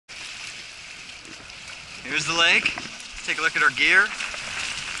Here's the lake. Let's take a look at our gear.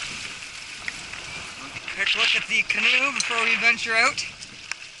 Quick look at the canoe before we venture out.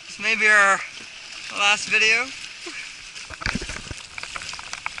 This may be our last video.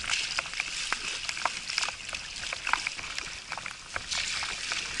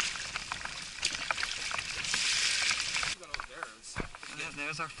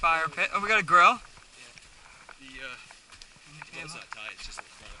 There's our fire pit. Oh, we got a grill. Yeah. It's not tight, it's just a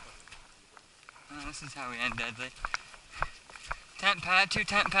oh, this is how we end deadly. Tent pad, 2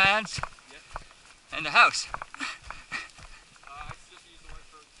 tent pads, and a house. I just use the word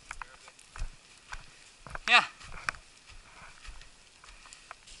for Yeah.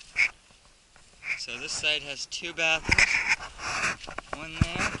 So this site has 2 bathrooms. One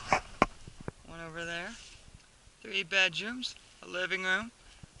there, one over there. 3 bedrooms, a living room,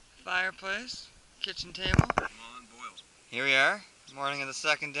 fireplace, kitchen table. Come on, boil. Here we are, morning of the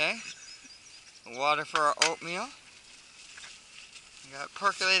 2nd day. Water for our oatmeal. We got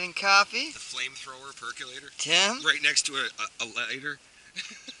percolating coffee. The flamethrower percolator. Tim. Right next to a lighter.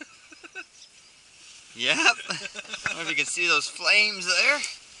 Yep. I don't know if you can see those flames there.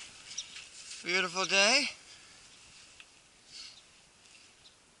 Beautiful day.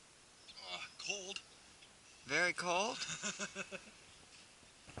 Cold. Very cold.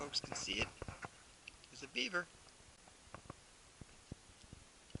 Folks can see it. There's a beaver.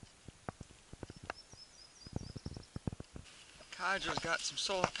 Kadro's got some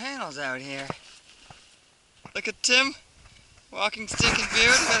solar panels out here. Look at Tim, walking stick and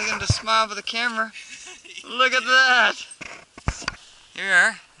beard. Gotta get him to smile for the camera. Look at that. Here we are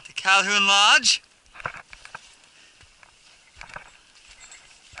at the Calhoun Lodge.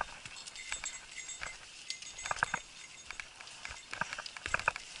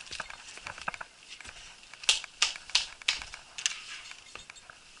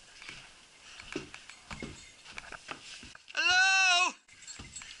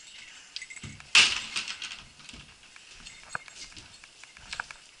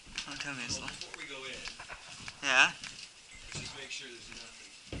 Tell me Well, before we go in, yeah? let's just make sure there's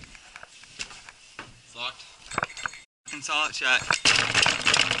nothing. It's locked. It's all shut.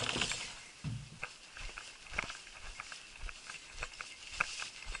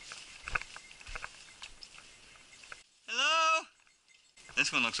 Hello?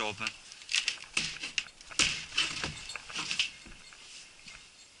 This one looks open.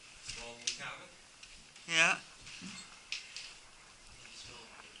 Small little cabin. Yeah.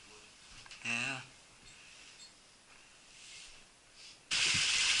 Yeah.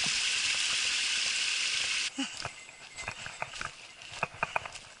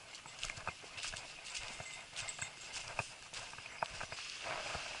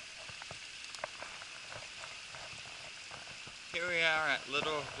 Here we are at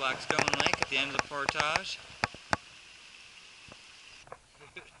Little Blackstone Lake at the end of the portage.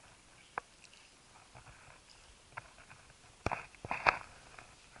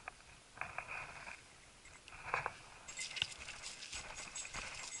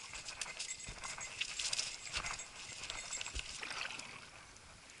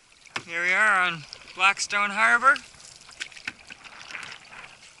 Here we are on Blackstone Harbour,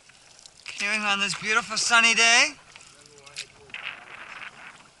 canoeing on this beautiful sunny day.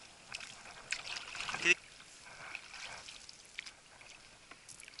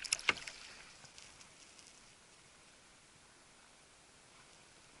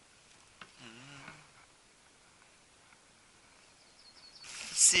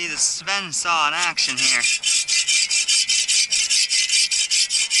 Let's see the Sven saw in action here.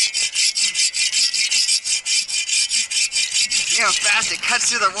 See how fast it cuts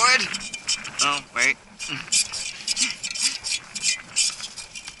through the wood? Oh, wait.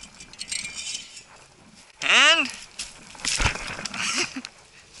 And?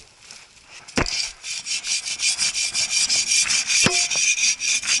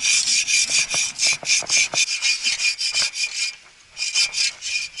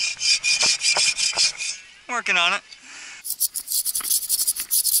 Working on it.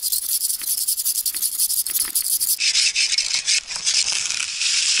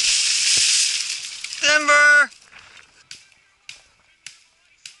 Timber!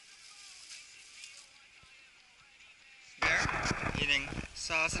 There, eating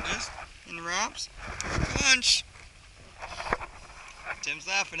sausages in wraps. Lunch! Tim's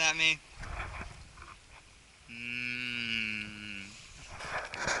laughing at me.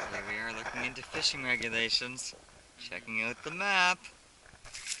 Here we are looking into fishing regulations, checking out the map.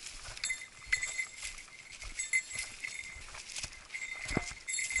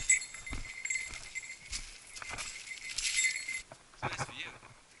 It's nice for you.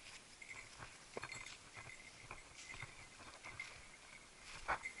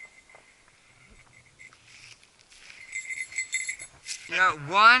 You got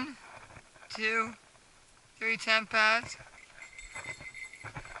 1, 2, 3 temp pads.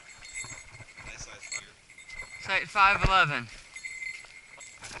 Nice size fire. Site 511.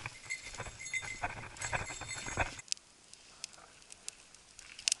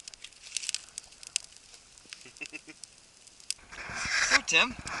 So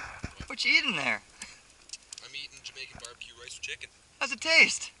Tim, what you eating there? I'm eating Jamaican barbecue rice with chicken. How's it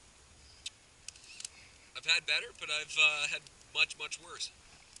taste? I've had better, but I've had much, much worse.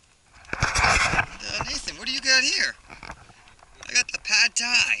 Nathan, what do you got here? I got the pad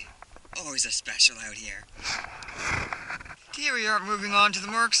thai. Always a special out here. Here we are moving on to the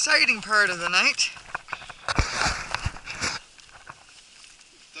more exciting part of the night.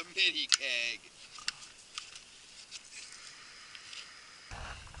 The mini keg.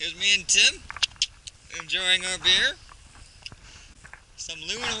 Here's me and Tim enjoying our beer. Some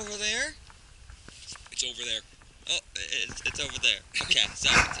loon over there. It's over there. Oh, it's over there. Okay, so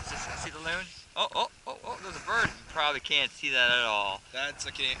see the loon? Oh, there's a bird. You probably can't see that at all. That's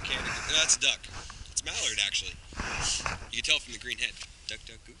a that's a duck. It's mallard, actually. You can tell from the green head. Duck,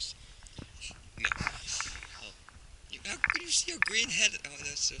 duck, goose. No. Oh. How could you see a green head? Oh,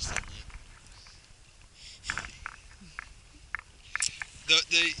 that's so sunlight.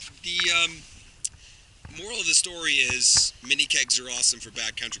 The moral of the story is mini kegs are awesome for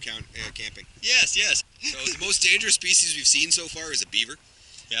backcountry camping. Yes, yes. So the most dangerous species we've seen so far is a beaver.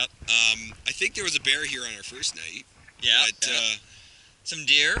 Yep. I think there was a bear here on our first night. Yeah. But, some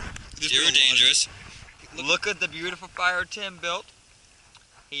deer. Deer are dangerous. Look at the beautiful fire Tim built.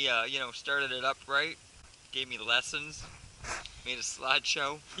 He, started it up right. Gave me lessons. Made a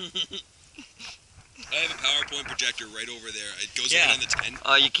slideshow. I have a PowerPoint projector right over there. It goes right on the tent.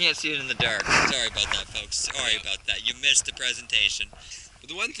 You can't see it in the dark. Sorry about that, folks. Sorry about that. You missed the presentation. But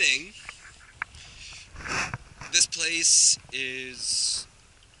the one thing, this place is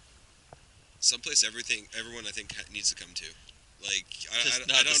someplace everyone I think needs to come to. Like, Just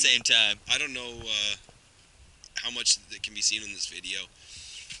not at the same time. I don't know how much that can be seen in this video,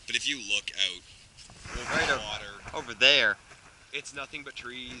 but if you look out over the water, over there, it's nothing but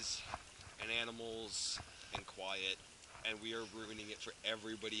trees and animals and quiet, and we are ruining it for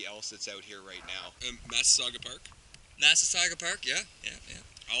everybody else that's out here right now. Massassauga Park? Massassauga Park, yeah.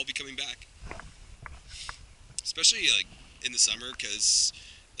 I'll be coming back. Especially, like, in the summer, because,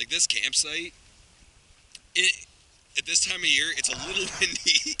 like, this campsite, at this time of year, it's a little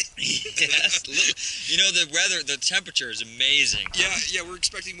windy. Yes, the weather, the temperature is amazing. Yeah, we're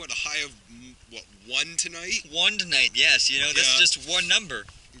expecting, a high of, 1 tonight? 1 tonight, yes, that's just one number.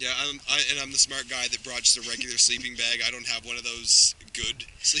 Yeah, I'm the smart guy that brought just a regular sleeping bag. I don't have one of those good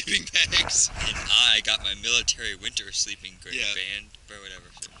sleeping bags. And I got my military winter sleeping band, or whatever.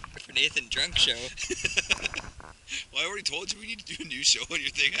 For Nathan Drunk Show. Well, I already told you we need to do a new show on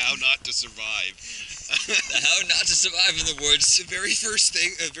your thing, How Not to Survive. How Not to Survive in the Woods. The very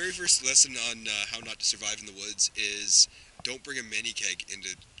first lesson on How Not to Survive in the Woods is don't bring a mini keg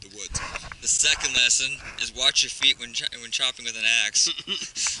into the woods. The second lesson is watch your feet when chopping with an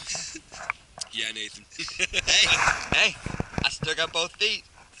axe. Yeah, Nathan. Hey, I still got both feet.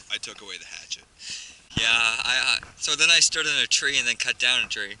 I took away the hatchet. Yeah, so then I stood in a tree and then cut down a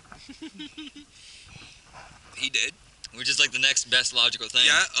tree. He did. Which is like the next best logical thing.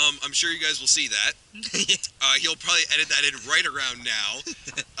 Yeah, I'm sure you guys will see that. He'll probably edit that in right around now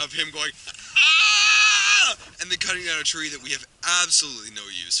of him going, ah! And then cutting down a tree that we have absolutely no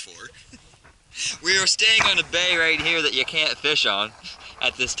use for. We are staying on a bay right here that you can't fish on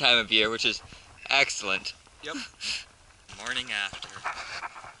at this time of year, which is excellent. Yep. Morning after.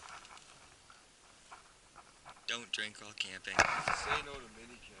 Don't drink while camping. Say no to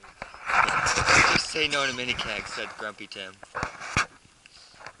mini kegs. Just say no to mini kegs, said Grumpy Tim.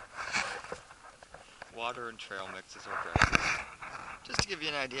 Water and trail mixes are great. Just to give you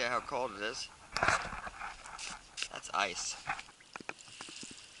an idea how cold it is. That's ice.